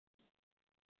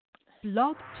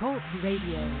Blog Talk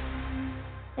Radio.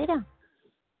 Lay down.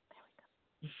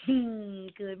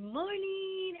 Good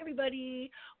morning, everybody.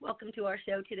 Welcome to our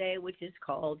show today, which is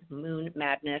called Moon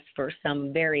Madness for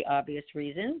some very obvious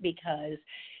reason, because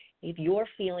if you're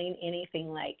feeling anything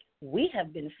like we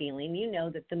have been feeling, you know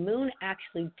that the moon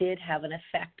actually did have an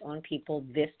effect on people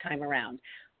this time around.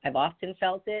 I've often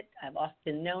felt it. I've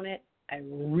often known it. I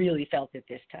really felt it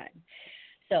this time.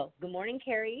 So, good morning,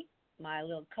 Carrie, my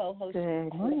little co-host,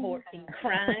 cohort in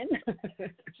crime.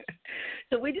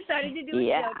 So we decided to do a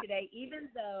show today, even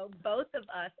though both of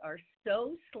us are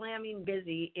so slamming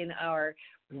busy in our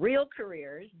real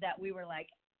careers that we were like,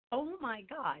 oh my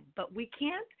God, but we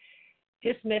can't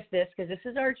dismiss this because this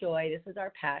is our joy, this is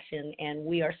our passion, and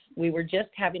we were just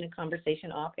having a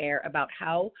conversation off air about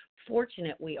how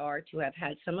fortunate we are to have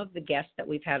had some of the guests that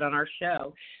we've had on our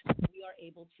show we are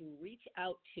able to reach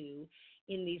out to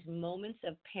in these moments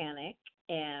of panic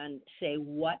and say,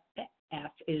 what the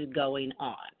F is going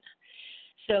on?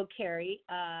 So, Carrie,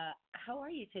 how are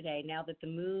you today now that the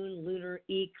moon, lunar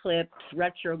eclipse,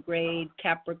 retrograde,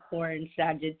 Capricorn,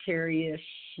 Sagittarius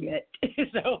shit is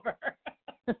over?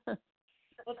 Well,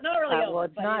 it's not really over. Well,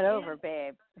 it's not over,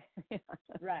 babe.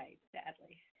 Right,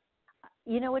 sadly.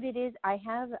 You know what it is? I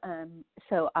have,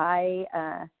 I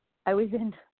was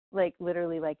in,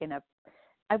 literally in a,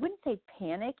 I wouldn't say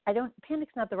panic.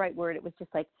 Panic's not the right word. It was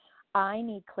just I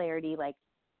need clarity,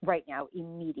 right now,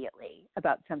 immediately,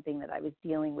 about something that I was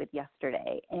dealing with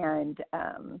yesterday. And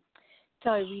so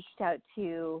I reached out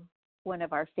to one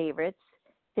of our favorites,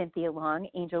 Cynthia Long,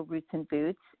 Angel Roots and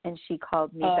Boots, and she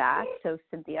called me back. So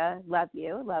Cynthia, love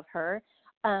you, love her.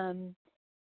 And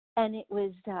it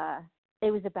was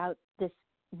about this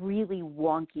really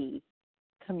wonky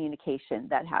communication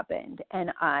that happened.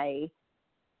 And I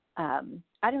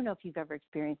don't know if you've ever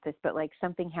experienced this, but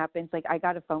something happens, I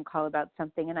got a phone call about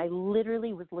something and I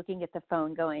literally was looking at the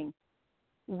phone going,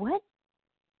 what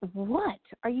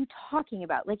are you talking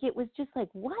about? It was just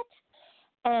what?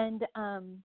 And,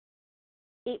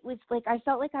 it was I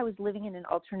felt like I was living in an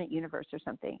alternate universe or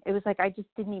something. It was I just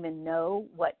didn't even know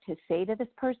what to say to this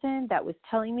person that was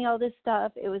telling me all this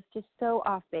stuff. It was just so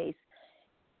off base.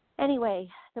 Anyway,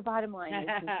 the bottom line is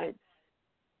that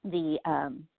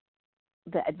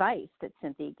the advice that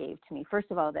Cynthia gave to me, first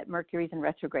of all, that Mercury's in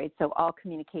retrograde, so all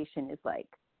communication is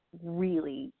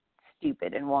really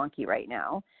stupid and wonky right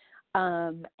now,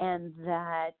 and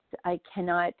that I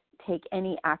cannot take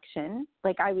any action.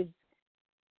 I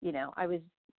was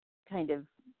kind of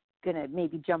going to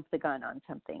maybe jump the gun on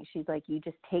something. She's like, you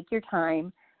just take your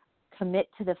time, commit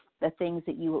to the things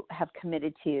that you have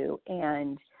committed to,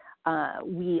 and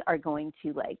we are going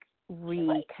to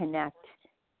reconnect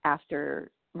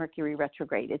after Mercury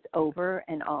retrograde is over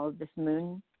and all of this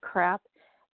moon crap,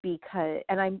 she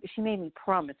made me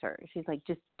promise her. She's like,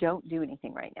 just don't do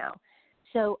anything right now.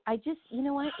 So I just, you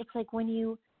know what? It's when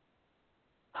you,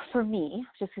 for me,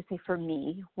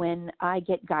 when I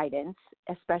get guidance,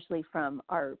 especially from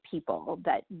our people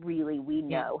that really we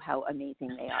know how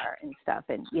amazing they are and stuff,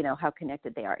 and how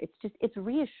connected they are, it's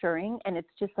reassuring, and it's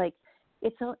just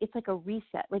it's like a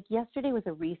reset. Yesterday was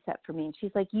a reset for me, and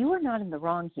she's like, you are not in the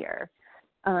wrong here.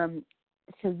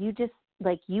 So you just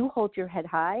you hold your head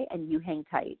high and you hang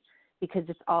tight, because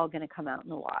it's all going to come out in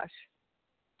the wash.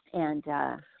 And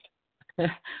well,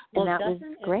 and that was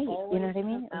great. You know what I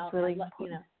mean? It's really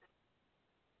important.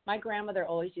 My grandmother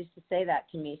always used to say that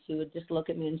to me. She would just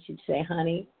look at me and she'd say,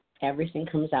 honey, everything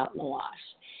comes out in the wash.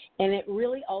 And it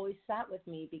really always sat with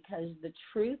me, because the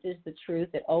truth is the truth.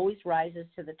 It always rises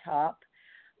to the top.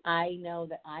 I know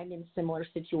that I'm in similar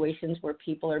situations where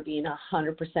people are being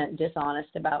 100%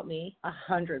 dishonest about me,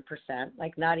 100%,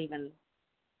 not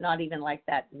even like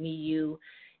that me, you,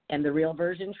 and the real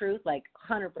version truth,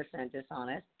 100%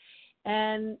 dishonest.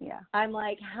 And I'm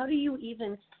like, how do you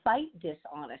even fight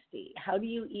dishonesty? How do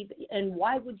you even, and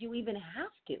why would you even have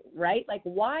to, right?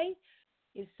 Why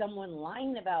is someone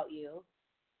lying about you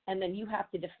and then you have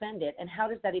to defend it? And how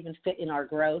does that even fit in our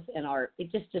growth and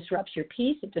it just disrupts your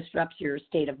peace. It disrupts your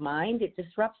state of mind. It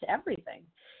disrupts everything.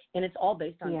 And it's all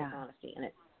based on dishonesty, and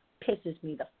it pisses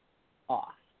me the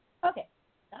off. Okay.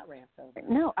 That rant's over.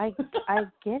 No, I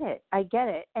get it. I get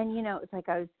it. And, it's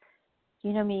I was,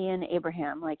 me and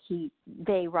Abraham,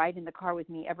 they ride in the car with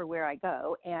me everywhere I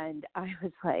go. And I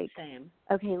was like, same.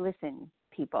 Okay, listen,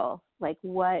 people,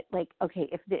 okay,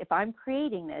 if I'm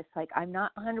creating this, I'm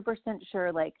not 100%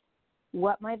 sure,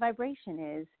 what my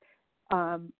vibration is.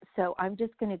 So I'm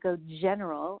just going to go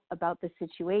general about the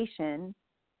situation,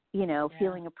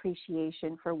 feeling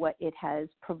appreciation for what it has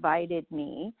provided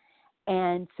me.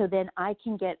 And so then I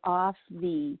can get off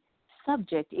the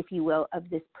subject, if you will, of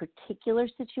this particular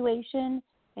situation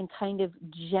and kind of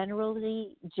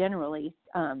generally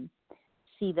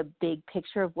see the big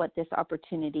picture of what this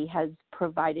opportunity has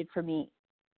provided for me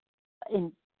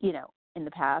in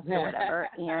the past or whatever,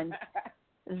 and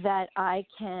that I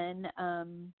can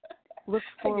look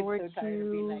forward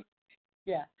to.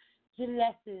 The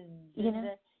lessons.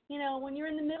 When you're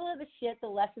in the middle of the shit, the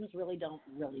lessons really don't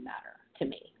matter to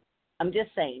me. I'm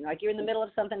just saying, like, you're in the middle of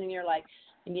something and you're like,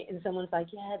 and someone's like,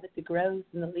 yeah, but the growth,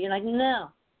 and you're like, no,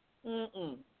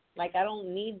 like, I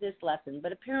don't need this lesson,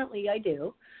 but apparently I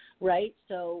do, right?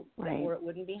 So, or it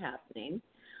wouldn't be happening.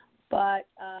 But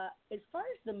as far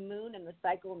as the moon and the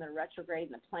cycle and the retrograde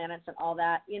and the planets and all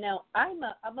that,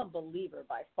 I'm a believer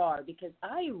by far, because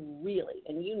I really,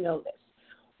 and you know this,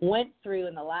 went through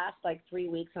in the last 3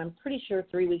 weeks, and I'm pretty sure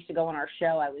 3 weeks ago on our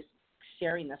show I was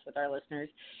sharing this with our listeners,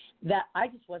 that I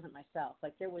just wasn't myself.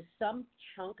 Like, there was some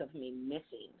chunk of me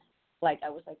missing. Like, I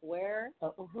was like, where,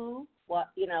 who, what,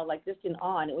 like, just in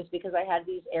awe. And it was because I had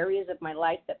these areas of my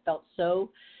life that felt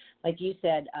so, like you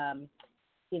said,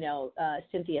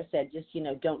 Cynthia said, just,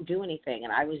 don't do anything.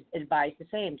 And I was advised the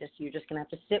same, you're just going to have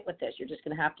to sit with this. You're just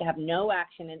going to have no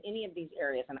action in any of these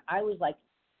areas. And I was like,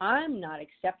 I'm not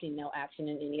accepting no action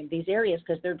in any of these areas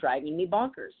because they're driving me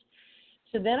bonkers.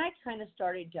 So then I kind of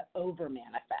started to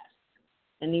over-manifest.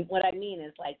 And what I mean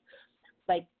is, like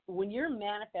when you're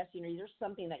manifesting, or there's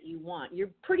something that you want, you're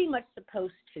pretty much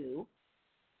supposed to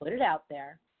put it out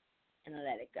there and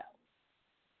let it go.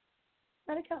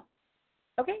 Let it go.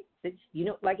 Okay?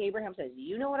 Like Abraham says,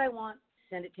 what I want,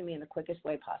 send it to me in the quickest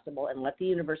way possible, and let the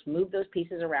universe move those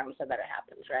pieces around so that it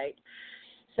happens, right?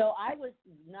 So I was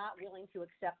not willing to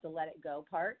accept the let it go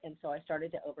part, and so I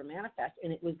started to over-manifest,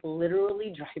 and it was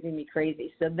literally driving me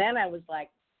crazy. So then I was like,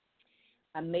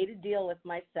 I made a deal with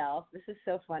myself. This is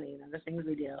so funny, the things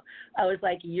we do. I was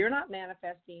like, you're not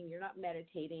manifesting, you're not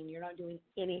meditating, you're not doing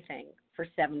anything for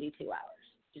 72 hours.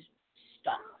 Just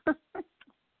stop.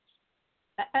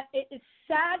 It's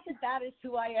sad that is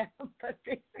who I am, but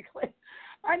basically,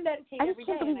 I meditate every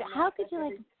day. I just can't believe it. How could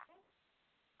you,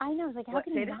 I know, how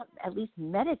can you not at least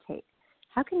meditate?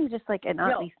 How can you just,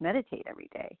 at least meditate every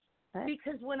day? What?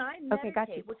 Because when I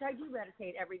meditate, which I do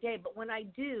meditate every day, but when I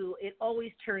do, it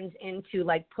always turns into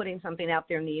putting something out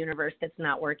there in the universe that's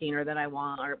not working or that I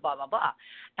want or blah, blah, blah.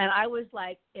 And I was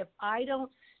like, if I don't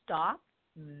stop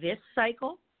this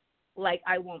cycle,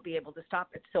 I won't be able to stop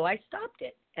it. So I stopped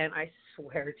it. And I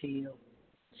swear to you,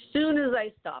 as soon as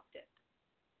I stopped it,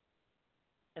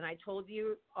 and I told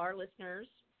you, our listeners,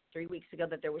 3 weeks ago,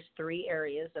 that there was 3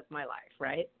 areas of my life,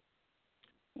 right?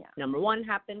 Yeah. Number 1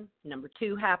 happened, number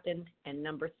 2 happened, and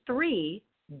number 3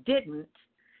 didn't.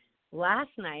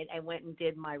 Last night, I went and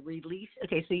did my release.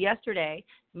 Okay, so yesterday,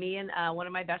 me and one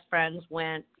of my best friends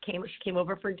she came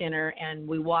over for dinner, and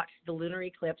we watched the lunar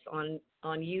eclipse on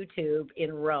YouTube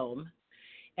in Rome,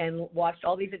 and watched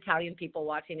all these Italian people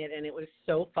watching it, and it was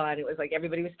so fun. It was like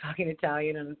everybody was talking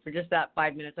Italian, and for just that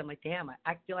 5 minutes, I'm like, damn,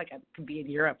 I feel like I could be in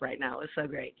Europe right now. It was so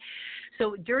great.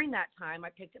 So during that time, I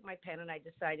picked up my pen, and I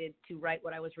decided to write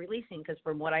what I was releasing, because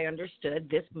from what I understood,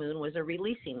 this moon was a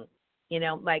releasing.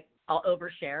 I'll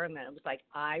overshare, and then it was like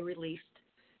I released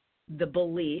the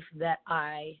belief that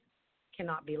I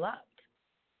cannot be loved,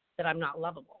 that I'm not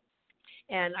lovable.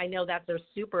 And I know that's a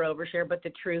super overshare, but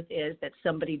the truth is that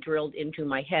somebody drilled into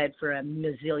my head for a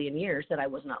mazillion years that I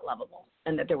was not lovable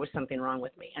and that there was something wrong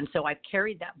with me. And so I've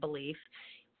carried that belief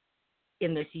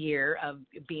in this year of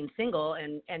being single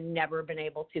and never been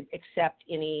able to accept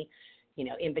any,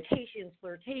 invitations,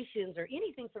 flirtations, or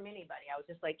anything from anybody. I was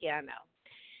just like, yeah, no.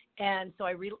 And so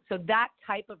so that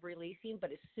type of releasing,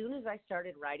 but as soon as I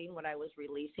started writing what I was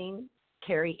releasing,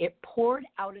 Carrie, it poured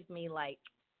out of me like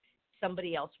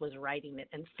somebody else was writing it,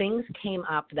 and things came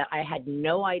up that I had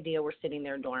no idea were sitting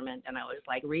there dormant, and I was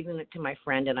reading it to my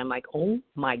friend, and I'm like, oh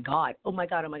my God, oh my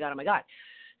God, oh my God, oh my God.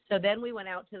 So then we went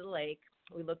out to the lake.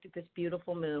 We looked at this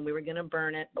beautiful moon. We were going to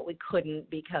burn it, but we couldn't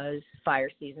because fire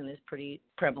season is pretty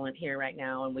prevalent here right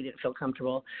now, and we didn't feel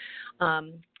comfortable.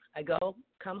 I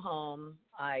come home,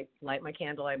 I light my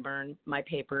candle, I burn my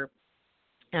paper,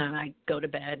 and I go to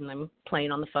bed, and I'm playing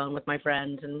on the phone with my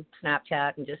friends and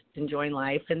Snapchat and just enjoying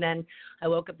life. And then I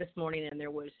woke up this morning, and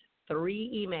there was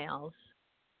 3 emails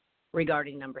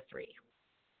regarding number 3.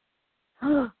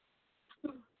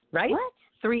 Right? What?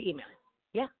 3 emails.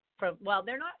 Yeah.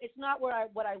 It's not what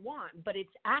I want, but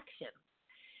it's action.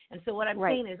 And so what I'm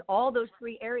saying is all those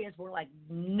 3 areas were like,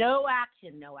 no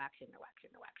action, no action, no action,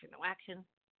 no action, no action.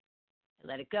 I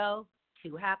let it go.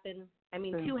 2 happened.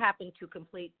 2 happened to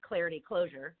complete clarity,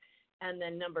 closure. And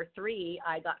then number 3,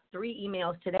 I got 3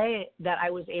 emails today that I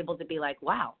was able to be like,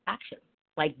 wow, action.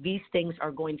 Like, these things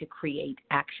are going to create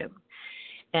action.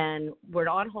 And we're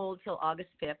on hold till August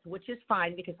 5th, which is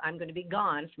fine because I'm going to be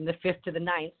gone from the 5th to the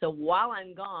 9th. So while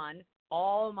I'm gone,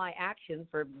 all my action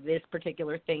for this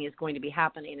particular thing is going to be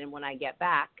happening. And when I get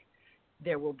back,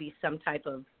 there will be some type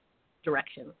of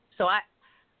direction. So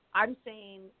I'm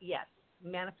saying, yes,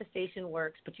 manifestation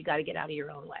works, but you got to get out of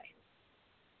your own way.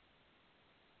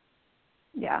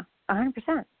 Yeah,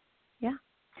 100%. Yeah.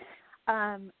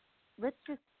 Let's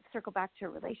just circle back to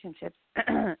relationships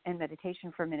and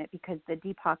meditation for a minute, because the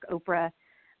Deepak Oprah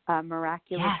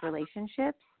Miraculous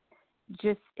Relationships,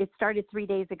 it started 3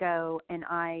 days ago, and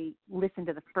I listened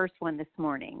to the first one this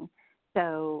morning.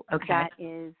 So that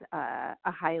is a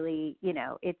highly,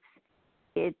 it's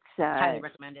highly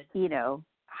recommended.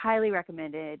 Highly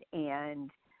recommended, and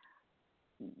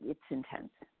it's intense.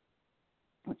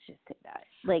 Let's just say that.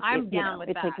 Like, I'm down with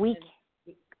it's that. Like week.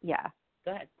 Yeah.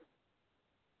 Go ahead.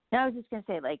 No, I was just going to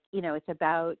say, it's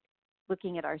about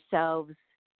looking at ourselves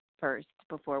first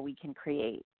before we can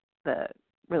create the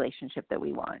relationship that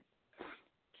we want.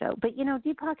 So, but,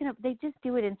 Deepak, they just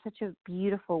do it in such a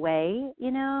beautiful way.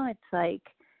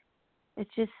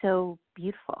 It's just so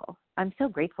beautiful. I'm so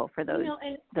grateful for those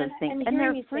things. And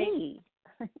they're free.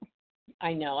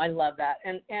 I know. I love that.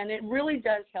 And it really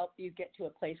does help you get to a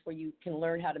place where you can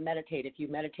learn how to meditate if you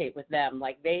meditate with them.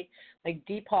 Like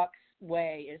Deepak's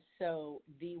way is so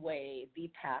the way, the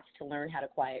path to learn how to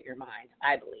quiet your mind,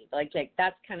 I believe. Like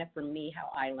that's kind of for me how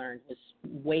I learned, was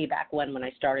way back when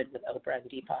I started with Oprah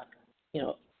and Deepak,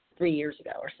 3 years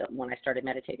ago or so when I started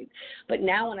meditating. But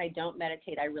now when I don't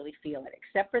meditate, I really feel it.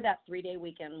 Except for that 3-day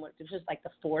weekend, which was like the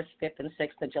 4th, 5th, and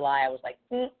 6th of July, I was like,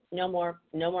 no more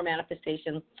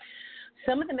manifestation.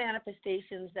 Some of the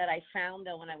manifestations that I found,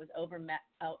 though, when I was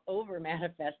over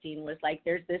manifesting was like,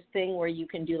 there's this thing where you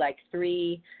can do like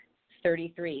 3-33.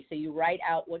 So you write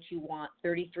out what you want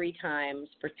 33 times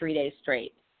for 3 days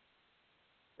straight.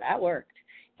 That worked.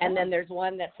 And then there's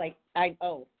one that's like,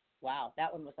 wow,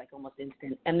 that one was like almost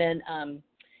instant. And then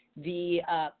the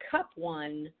cup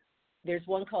one, there's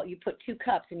one called, you put 2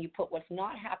 cups and you put what's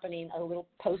not happening, a little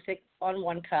Post-it on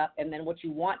one cup, and then what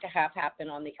you want to have happen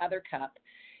on the other cup.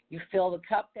 You fill the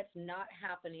cup that's not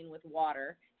happening with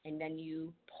water, and then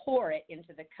you pour it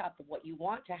into the cup of what you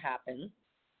want to happen.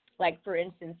 Like, for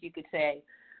instance, you could say,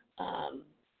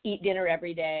 eat dinner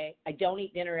every day. I don't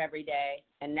eat dinner every day,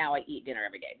 and now I eat dinner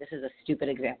every day. This is a stupid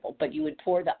example, but you would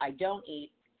pour the I don't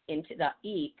eat into the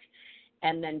eat,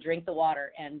 and then drink the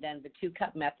water, and then the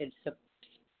 2-cup method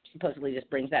supposedly just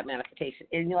brings that manifestation.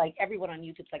 And you're like, everyone on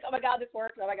YouTube's like, oh my God, this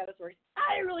works. Oh my God, this works.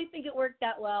 I didn't really think it worked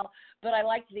that well, but I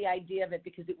liked the idea of it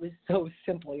because it was so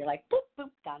simple. You're like, boop, boop,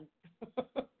 done.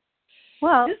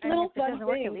 Well, just little if it doesn't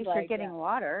work, at least you're getting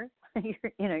water.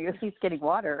 You're at least getting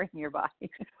water in your body.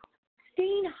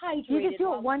 Staying hydrated. You just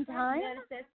do it one time?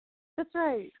 That's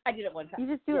right. I did it one time. You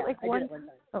just do it one time.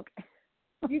 Okay.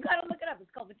 You got to look it up. It's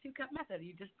called the 2-cup method.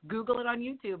 You just Google it on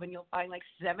YouTube, and you'll find like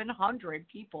 700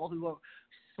 people who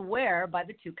swear by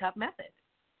the 2-cup method.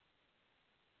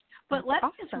 But let's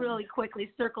just really quickly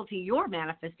circle to your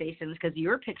manifestations, because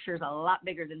your picture is a lot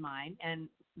bigger than mine. And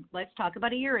let's talk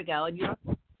about a year ago. And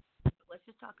let's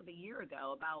just talk about a year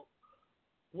ago about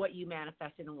what you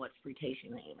manifested and what's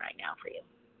fruition right now for you.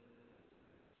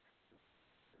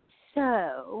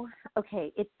 So,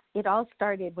 okay, it all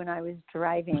started when I was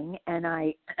driving, and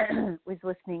I was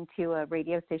listening to a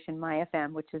radio station, My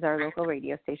FM, which is our local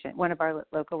radio station, one of our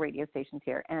local radio stations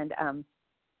here, and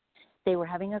they were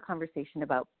having a conversation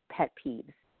about pet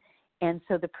peeves. And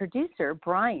so the producer,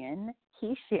 Brian,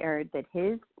 he shared that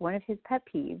one of his pet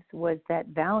peeves was that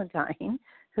Valentine,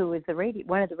 who was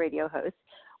one of the radio hosts,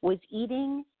 was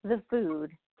eating the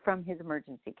food from his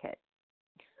emergency kit,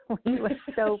 which was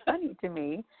so funny to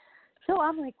me. So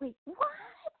I'm like, wait, what?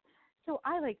 So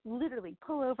I literally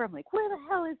pull over. I'm like, where the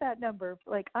hell is that number?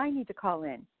 I need to call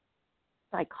in.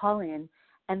 So I call in,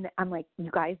 and I'm like, you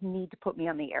guys need to put me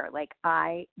on the air.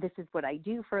 This is what I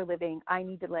do for a living. I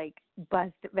need to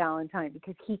bust Valentine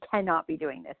because he cannot be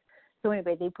doing this. So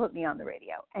anyway, they put me on the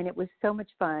radio, and it was so much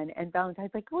fun. And Valentine's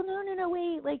like, well, no,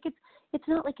 wait, it's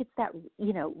not like it's that,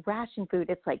 ration food.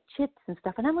 It's like chips and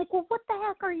stuff. And I'm like, well, what the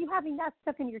heck are you having that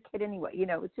stuff in your kit anyway?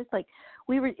 It's just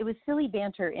it was silly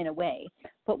banter in a way.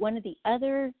 But one of the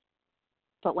other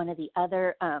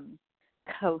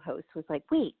co-hosts was like,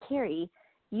 wait, Carrie,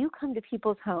 you come to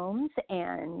people's homes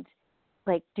and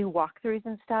do walkthroughs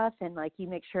and stuff, and you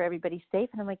make sure everybody's safe.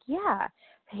 And I'm like, yeah.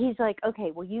 He's like,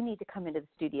 okay, well, you need to come into the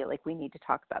studio. We need to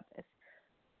talk about this.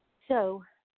 So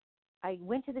I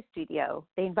went to the studio.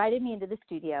 They invited me into the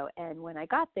studio. And when I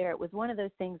got there, it was one of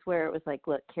those things where it was like,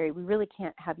 look, Carrie, we really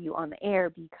can't have you on the air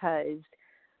because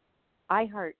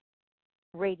iHeart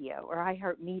Radio or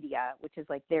iHeart Media, which is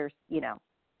their,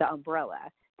 the umbrella.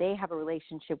 They have a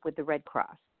relationship with the Red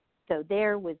Cross. So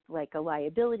there was like a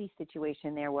liability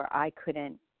situation there where I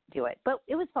couldn't do it. But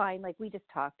it was fine. Like we just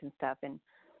talked and stuff. And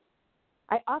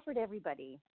I offered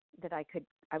everybody that I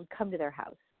would come to their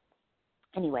house.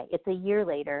 Anyway, it's a year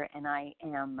later and I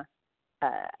am,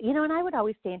 and I would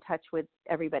always stay in touch with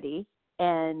everybody.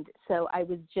 And so I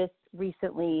was just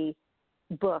recently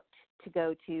booked to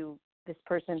go to this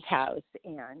person's house,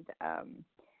 and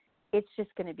it's just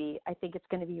going to be, I think it's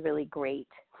going to be really great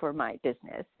for my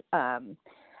business.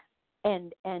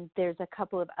 And there's a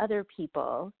couple of other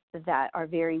people that are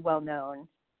very well known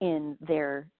in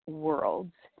their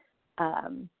worlds,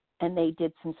 and they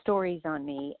did some stories on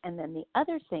me. And then the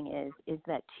other thing is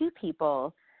that two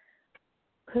people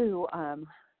who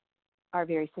are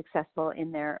very successful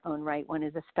in their own right. One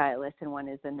is a stylist and one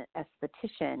is an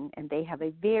esthetician, and they have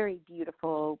a very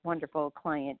beautiful, wonderful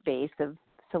client base of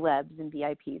celebs and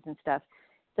VIPs and stuff.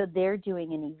 So they're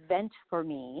doing an event for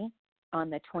me on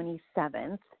the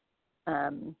 27th,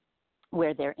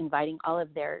 where they're inviting all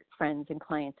of their friends and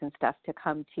clients and stuff to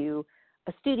come to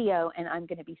a studio, and I'm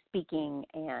going to be speaking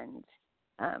and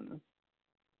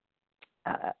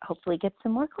hopefully get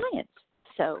some more clients.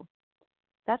 So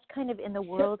that's kind of in the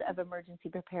world of emergency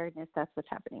preparedness. That's what's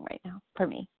happening right now for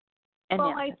me. And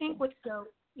well, I think what's so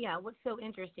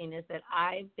interesting is that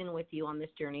I've been with you on this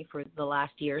journey for the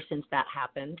last year since that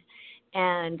happened.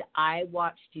 And I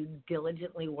watched you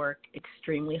diligently work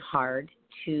extremely hard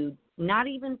to not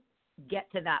even get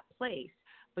to that place,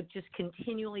 but just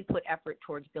continually put effort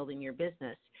towards building your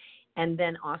business. And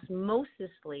then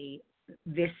osmosisly,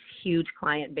 this huge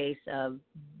client base of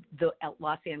the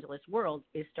Los Angeles world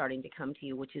is starting to come to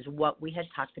you, which is what we had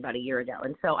talked about a year ago.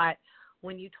 And so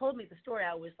when you told me the story,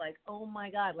 I was like, oh my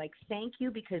God, like, thank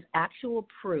you, because actual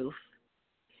proof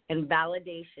and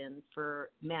validation for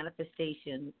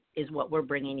manifestation is what we're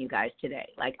bringing you guys today.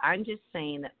 Like, I'm just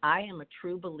saying that I am a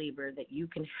true believer that you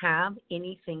can have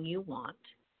anything you want,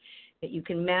 that you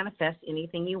can manifest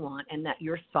anything you want, and that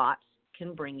your thoughts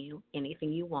can bring you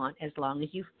anything you want as long as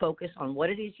you focus on what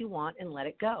it is you want and let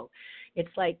it go.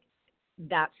 It's like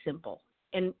that simple.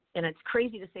 And it's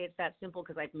crazy to say it's that simple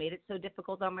because I've made it so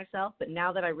difficult on myself. But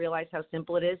now that I realize how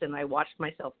simple it is and I watched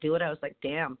myself do it, I was like,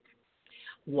 damn,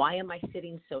 why am I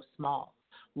sitting so small?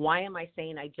 Why am I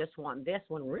saying I just want this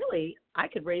when really I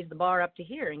could raise the bar up to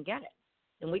here and get it?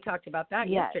 And we talked about that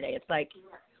yesterday. It's like,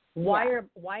 why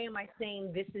am I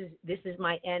saying this is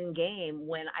my end game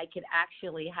when I could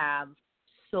actually have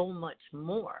so much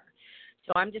more?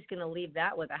 So I'm just going to leave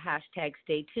that with a hashtag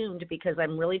stay tuned, because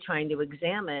I'm really trying to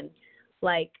examine,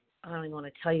 like, I don't even want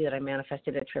to tell you that I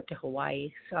manifested a trip to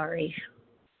Hawaii. Sorry.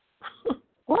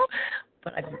 What?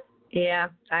 But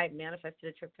I manifested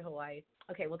a trip to Hawaii.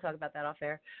 Okay, we'll talk about that off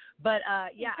air. But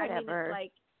Whatever. I mean, it's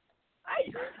like,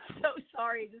 I'm so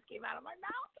sorry, it just came out of my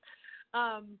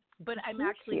mouth. But I'm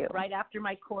actually right after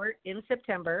my court in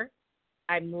September,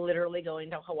 I'm literally going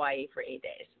to Hawaii for 8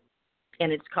 days,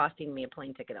 and it's costing me a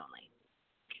plane ticket only.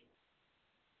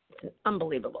 It's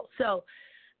unbelievable. So,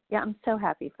 yeah, I'm so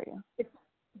happy for you.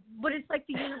 But it's like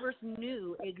the universe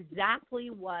knew exactly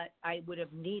what I would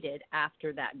have needed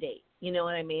after that date. You know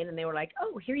what I mean? And they were like,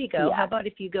 oh, here you go. Yeah. How about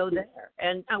if you go there?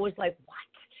 And I was like, what?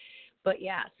 But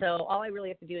yeah, so all I really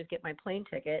have to do is get my plane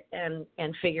ticket and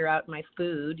figure out my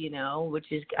food,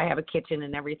 which is, I have a kitchen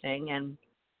and everything. And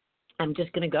I'm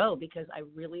just going to go because I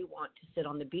really want to sit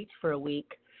on the beach for a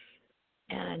week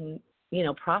and,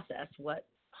 process what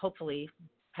hopefully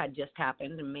had just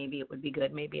happened, and maybe it would be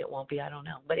good, maybe it won't be, I don't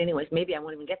know. But anyways, maybe I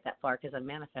won't even get that far because I'm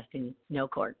manifesting no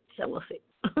court, so we'll see.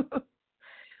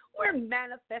 We're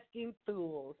manifesting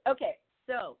fools. Okay,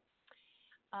 so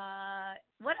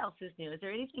what else is new? Is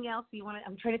there anything else you want to,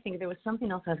 I'm trying to think, there was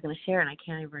something else I was going to share, and I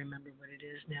can't even remember what it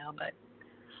is now, but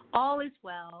all is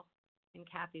well in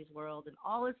Kathy's world, and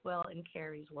all is well in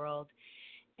Carrie's world,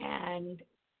 and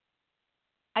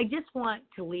I just want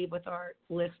to leave with our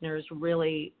listeners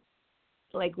really,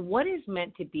 like, what is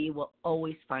meant to be will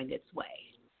always find its way,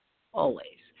 always.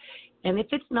 And if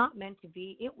it's not meant to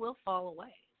be, it will fall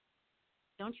away.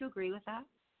 Don't you agree with that?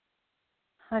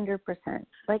 100%.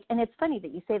 Like, and it's funny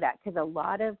that you say that, because a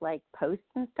lot of like posts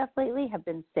and stuff lately have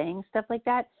been saying stuff like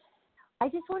that. I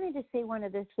just wanted to say one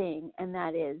other thing, and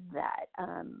that is that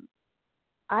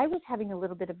I was having a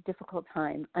little bit of difficult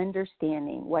time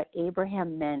understanding what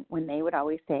Abraham meant when they would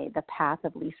always say the path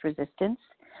of least resistance.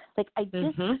 Like, I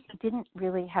just didn't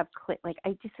really have it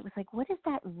was like, what does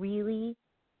that really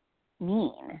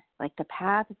mean? Like, the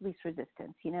path of least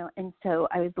resistance, And so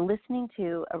I was listening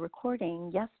to a recording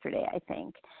yesterday, I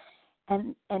think,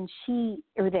 and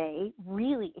they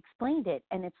really explained it.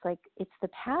 And it's like, it's the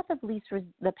path of least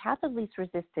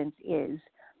resistance is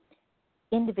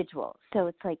individual. So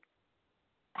it's like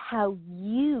how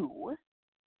you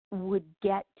would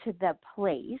get to the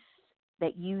place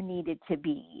that you needed to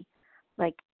be.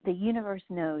 Like the universe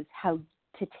knows how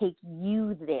to take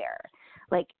you there.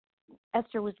 Like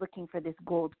Esther was looking for this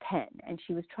gold pen, and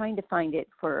she was trying to find it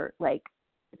for like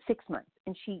 6 months,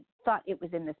 and she thought it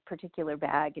was in this particular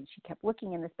bag, and she kept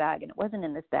looking in this bag, and it wasn't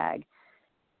in this bag.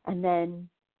 And then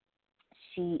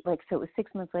she, like, so it was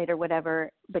 6 months later,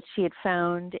 whatever, but she had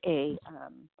found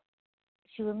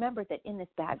she remembered that in this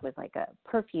bag was like a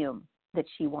perfume that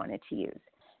she wanted to use.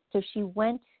 So she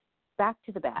went back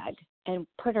to the bag and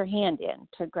put her hand in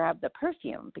to grab the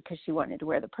perfume because she wanted to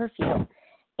wear the perfume,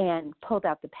 and pulled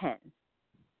out the pen,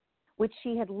 which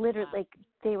she had literally, like,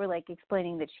 they were like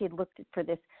explaining that she had looked for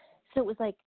this. So it was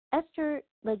like Esther,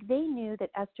 like they knew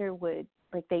that Esther would,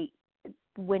 like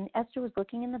when Esther was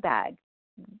looking in the bag,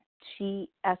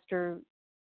 Esther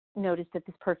noticed that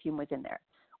this perfume was in there.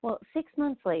 Well, 6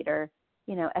 months later,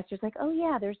 Esther's like, oh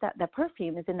yeah, there's that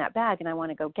perfume is in that bag and I want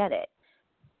to go get it.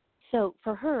 So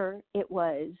for her, it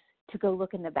was to go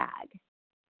look in the bag.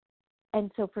 And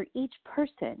so for each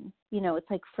person, it's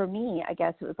like for me, I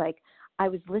guess it was like I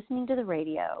was listening to the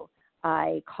radio,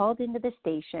 I called into the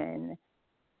station,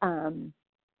 and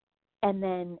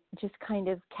then just kind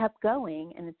of kept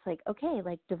going. And it's like, okay,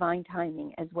 like divine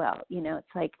timing as well. It's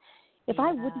like if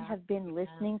I wouldn't have been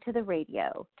listening to the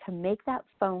radio to make that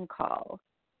phone call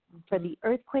for the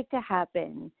earthquake to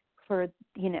happen, for,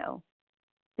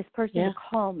 this person to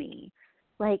call me,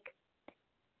 like,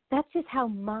 that's just how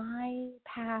my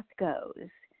path goes.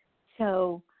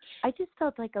 So I just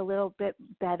felt like a little bit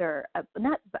better,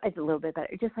 not a little bit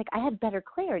better, just like I had better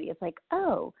clarity. It's like,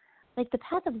 oh, like the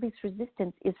path of least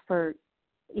resistance is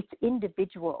it's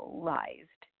individualized,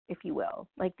 if you will.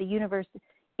 Like the universe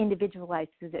individualizes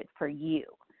it for you.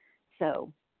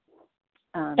 So.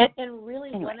 And really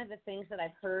anyway. One of the things that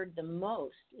I've heard the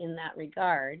most in that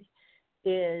regard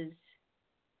is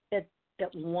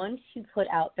that once you put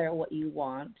out there what you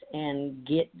want and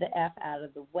get the F out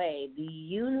of the way, the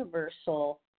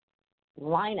universal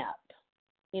lineup,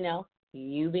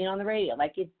 you being on the radio,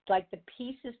 like it's like the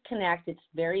pieces connect. It's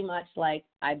very much like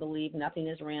I believe nothing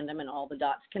is random and all the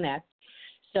dots connect.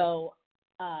 So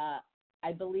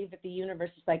I believe that the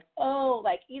universe is like, oh,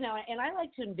 like, and I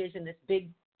like to envision this big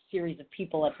series of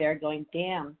people up there going,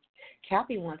 damn,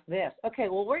 Kathy wants this. Okay,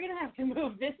 well, we're going to have to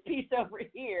move this piece over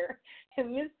here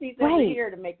and this piece over here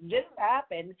to make this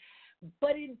happen.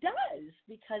 But it does,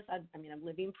 because I'm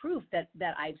living proof that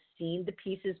I've seen the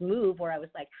pieces move where I was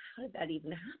like, how did that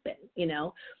even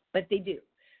happen? But they do.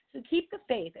 So keep the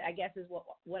faith, I guess, is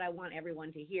what I want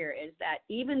everyone to hear, is that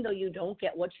even though you don't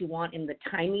get what you want in the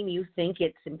timing you think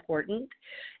it's important,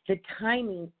 the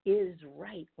timing is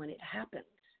right when it happens.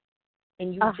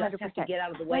 And you 100%. Just have to get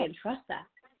out of the way and trust that.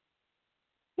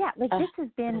 Yeah, like this has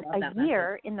been a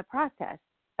year in the process,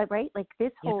 right? Like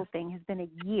this whole thing has been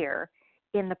a year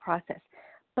in the process.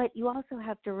 But you also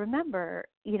have to remember,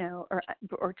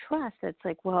 or trust that it's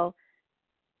like, well,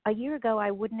 a year ago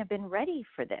I wouldn't have been ready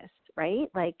for this, right?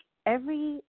 Like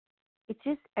everything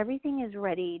is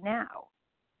ready now.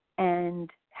 And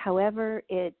however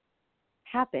it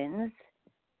happens,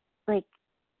 like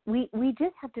we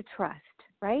just have to trust,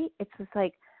 right? It's just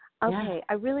like, okay,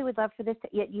 I really would love for this,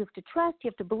 yet you have to trust, you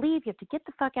have to believe, you have to get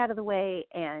the fuck out of the way,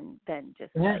 and then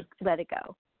just like let it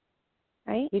go,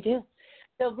 right? You do.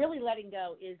 So really letting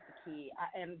go is the key,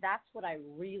 and that's what I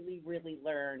really, really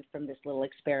learned from this little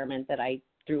experiment that I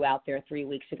threw out there 3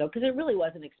 weeks ago, because it really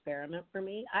was an experiment for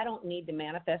me. I don't need to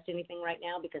manifest anything right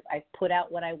now because I've put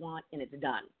out what I want and it's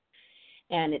done.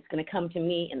 And it's going to come to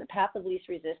me in the path of least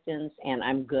resistance, and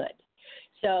I'm good.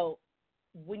 So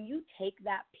when you take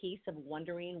that piece of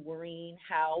wondering, worrying,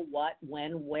 how, what,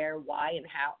 when, where, why, and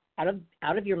how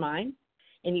out of your mind,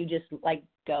 and you just like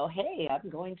go, hey, I'm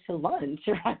going to lunch,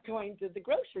 or I'm going to the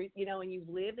groceries, and you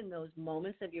live in those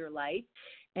moments of your life.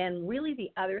 And really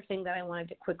the other thing that I wanted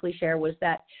to quickly share was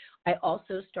that I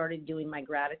also started doing my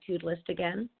gratitude list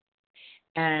again.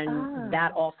 And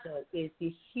that also is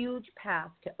the huge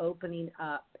path to opening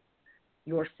up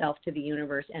yourself to the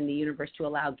universe, and the universe to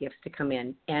allow gifts to come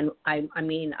in. And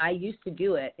I used to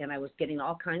do it, and I was getting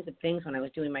all kinds of things when I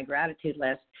was doing my gratitude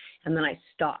list, and then I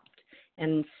stopped.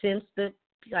 And since the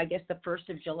 1st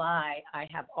of July, I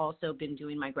have also been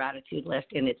doing my gratitude list,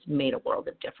 and it's made a world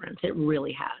of difference. It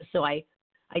really has. So I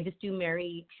just do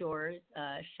Mary Shores,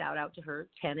 shout out to her,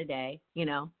 10 a day,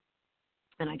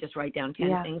 and I just write down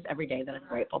 10 things every day that I'm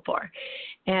grateful for.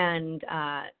 And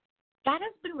that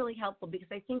has been really helpful, because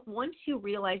I think once you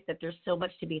realize that there's so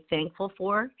much to be thankful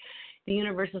for, the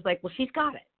universe is like, well, she's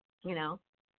got it,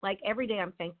 Like every day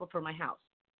I'm thankful for my house.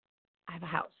 I have a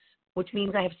house. which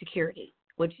means I have security,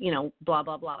 which, blah,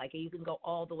 blah, blah. Like you can go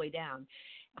all the way down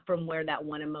from where that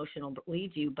one emotional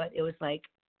leads you. But it was like,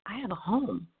 I have a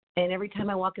home. And every time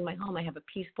I walk in my home, I have a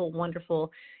peaceful,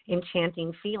 wonderful,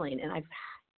 enchanting feeling. And I've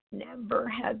never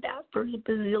had that for a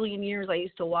bazillion years. I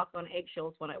used to walk on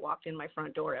eggshells when I walked in my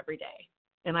front door every day.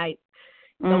 And I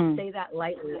don't say that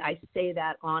lightly. I say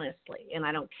that honestly. And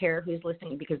I don't care who's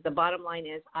listening, because the bottom line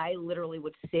is I literally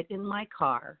would sit in my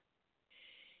car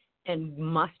and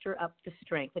muster up the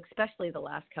strength, especially the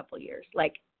last couple of years.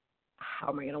 Like, how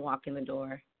am I going to walk in the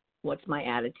door? What's my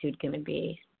attitude going to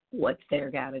be? What's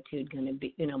their attitude going to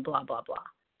be? Blah, blah, blah.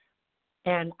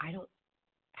 And I don't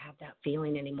have that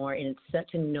feeling anymore. And it's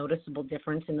such a noticeable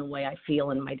difference in the way I feel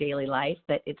in my daily life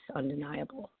that it's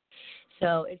undeniable.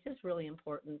 So it's just really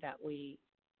important that we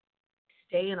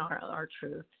stay in our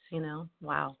truths,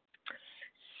 Wow.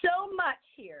 So much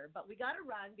here, but we got to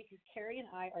run because Carrie and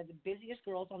I are the busiest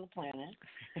girls on the planet.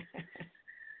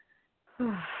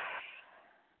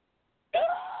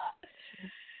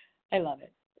 I love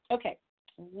it. Okay.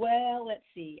 Well, let's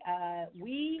see.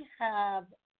 We have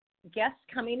guests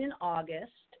coming in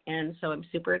August, and so I'm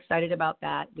super excited about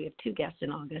that. We have 2 guests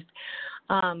in August.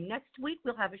 Next week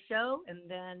we'll have a show, and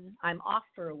then I'm off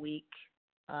for a week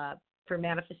for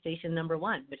manifestation number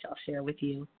 1, which I'll share with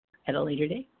you at a later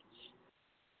date.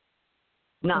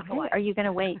 Not okay. Are you going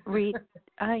to read?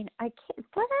 I can't.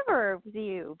 Whatever with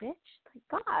you, bitch.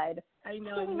 Like, God. I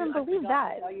know. I can't even believe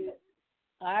that.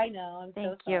 I know. I'm Thank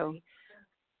so sorry. you.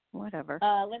 Whatever.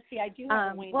 Let's see. I do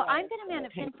have a Wayne well, Dyer, I'm going to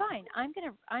manifest. Fine. I'm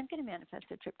going to manifest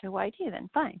a trip to Hawaii too. Then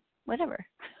fine. Whatever.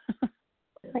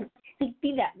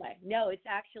 Be that way. No, it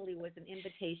actually was an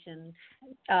invitation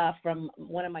from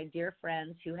one of my dear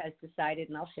friends who has decided,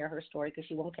 and I'll share her story because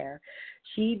she won't care.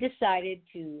 She decided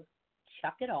to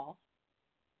chuck it all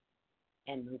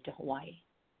and move to Hawaii.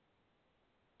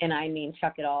 And I mean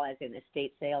chuck it all as in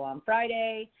estate sale on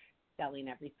Friday, selling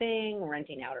everything,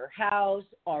 renting out her house,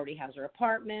 already has her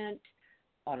apartment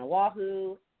on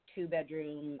Oahu,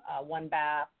 2-bedroom, 1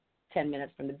 bath, 10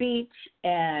 minutes from the beach,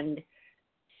 and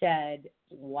said,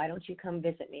 why don't you come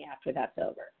visit me after that's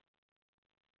over?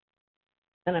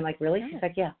 And I'm like, really? She's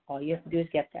like, yeah, all you have to do is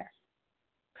get there.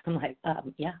 I'm like,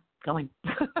 yeah, going.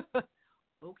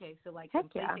 Okay, so like plane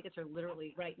tickets are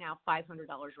literally right now $500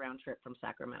 round trip from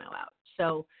Sacramento out.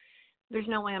 So there's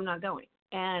no way I'm not going.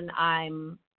 And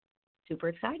I'm super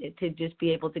excited to just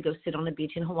be able to go sit on the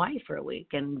beach in Hawaii for a week.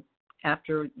 And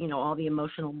after, all the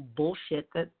emotional bullshit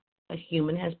that a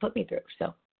human has put me through.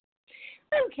 So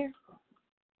I don't care.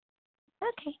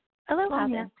 Okay. Aloha.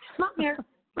 Long hair.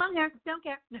 Long hair. Don't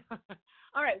care.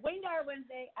 All right. Wayne Dyer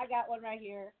Wednesday. I got one right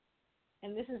here.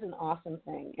 And this is an awesome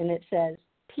thing. And it says,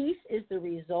 peace is the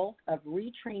result of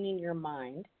retraining your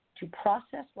mind to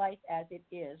process life as it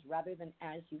is rather than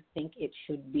as you think it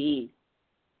should be.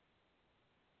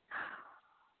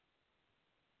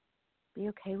 Be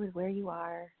okay with where you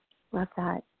are. Love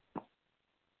that.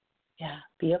 Yeah,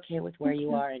 be okay with where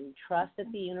you are and trust that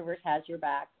the universe has your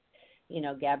back.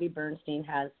 Gabby Bernstein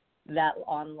has that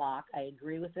on lock. I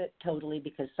agree with it totally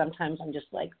because sometimes I'm just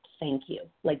like, thank you.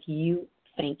 Like you,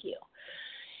 thank you.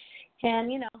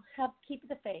 And, keep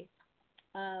the faith.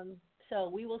 So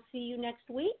we will see you next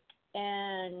week.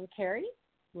 And Carrie,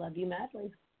 love you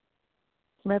madly.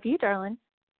 Love you, darling.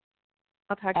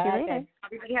 I'll talk to you later.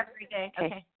 Everybody have a great day.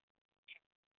 Okay.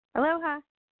 Aloha.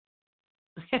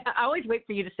 I always wait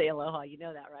for you to say aloha. You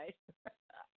know that, right?